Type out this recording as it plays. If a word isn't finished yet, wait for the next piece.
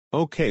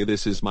Okay,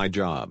 this is my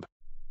job.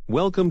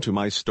 Welcome to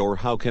my store.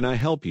 How can I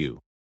help you?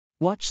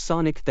 Watch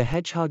Sonic the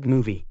Hedgehog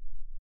movie.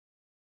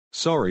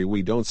 Sorry,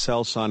 we don't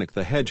sell Sonic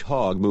the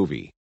Hedgehog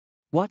movie.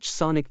 Watch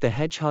Sonic the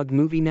Hedgehog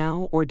movie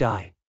now or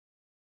die.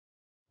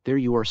 There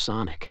you are,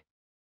 Sonic.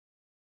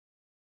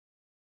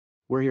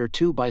 We're here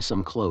to buy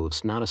some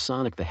clothes, not a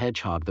Sonic the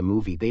Hedgehog the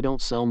movie. They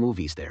don't sell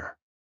movies there.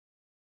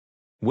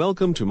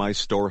 Welcome to my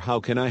store.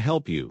 How can I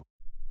help you?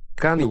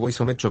 Can vuoi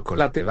some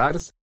chocolate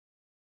bars?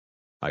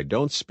 I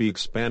don't speak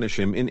Spanish.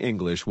 I'm in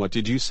English. What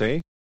did you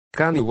say?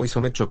 Can vuoi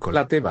some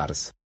chocolate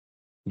bars?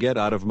 Get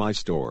out of my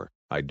store.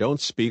 I don't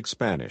speak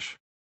Spanish.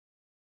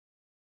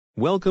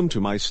 Welcome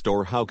to my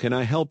store. How can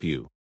I help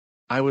you?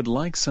 I would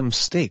like some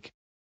steak.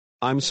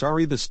 I'm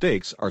sorry, the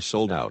steaks are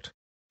sold out.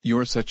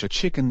 You're such a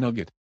chicken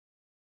nugget.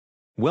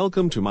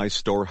 Welcome to my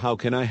store. How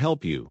can I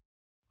help you?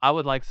 I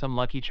would like some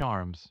Lucky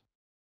Charms.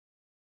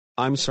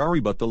 I'm sorry,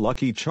 but the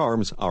Lucky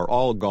Charms are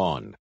all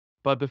gone.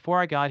 But before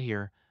I got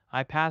here,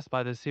 I passed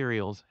by the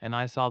cereals and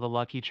I saw the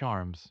Lucky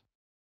Charms.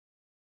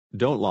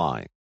 Don't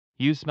lie.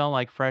 You smell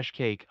like fresh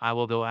cake. I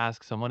will go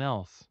ask someone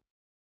else.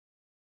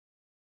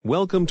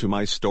 Welcome to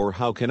my store.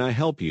 How can I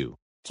help you?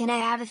 Can I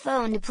have a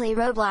phone to play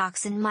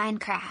Roblox and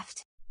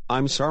Minecraft?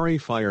 I'm sorry,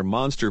 Fire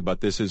Monster,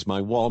 but this is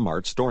my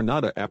Walmart store,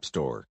 not a app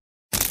store.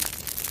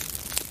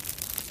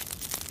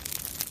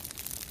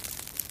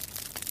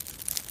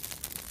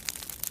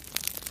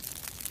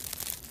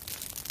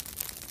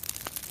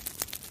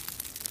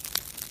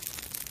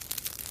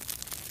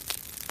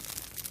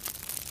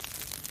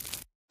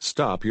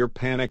 Stop your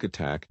panic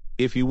attack.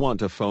 If you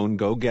want a phone,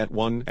 go get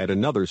one at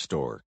another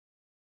store.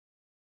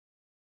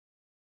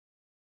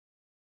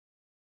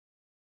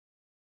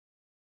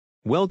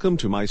 Welcome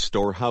to my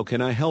store. How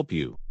can I help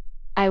you?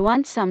 I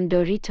want some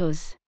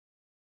Doritos.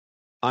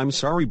 I'm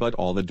sorry, but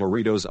all the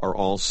Doritos are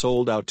all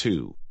sold out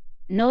too.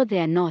 No,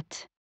 they're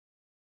not.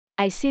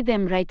 I see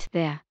them right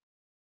there.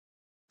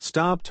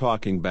 Stop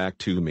talking back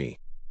to me.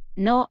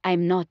 No,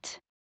 I'm not.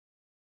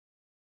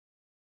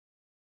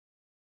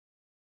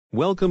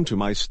 Welcome to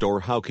my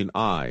store. How can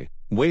I?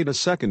 Wait a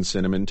second,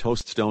 cinnamon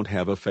toasts don't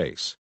have a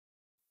face.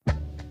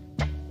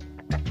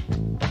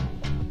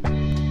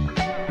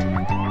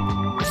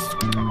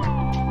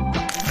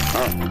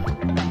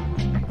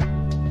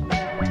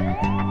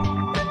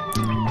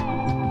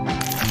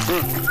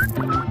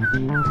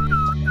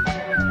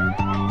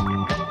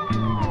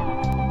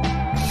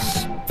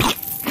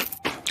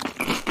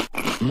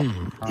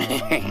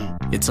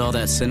 It's all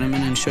that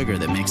cinnamon and sugar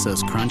that makes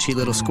those crunchy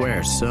little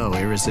squares so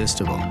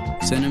irresistible.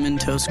 Cinnamon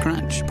Toast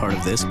Crunch, part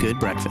of this good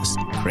breakfast.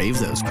 Crave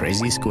those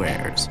crazy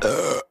squares.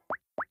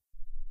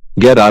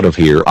 Get out of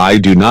here. I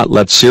do not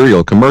let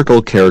cereal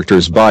commercial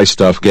characters buy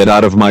stuff. Get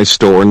out of my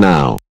store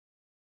now.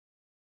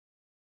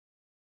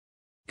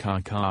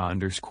 Kaka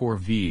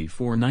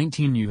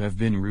 _v419 You have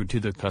been rude to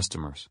the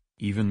customers.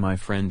 Even my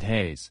friend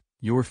Hayes,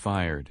 you're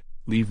fired.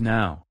 Leave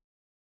now.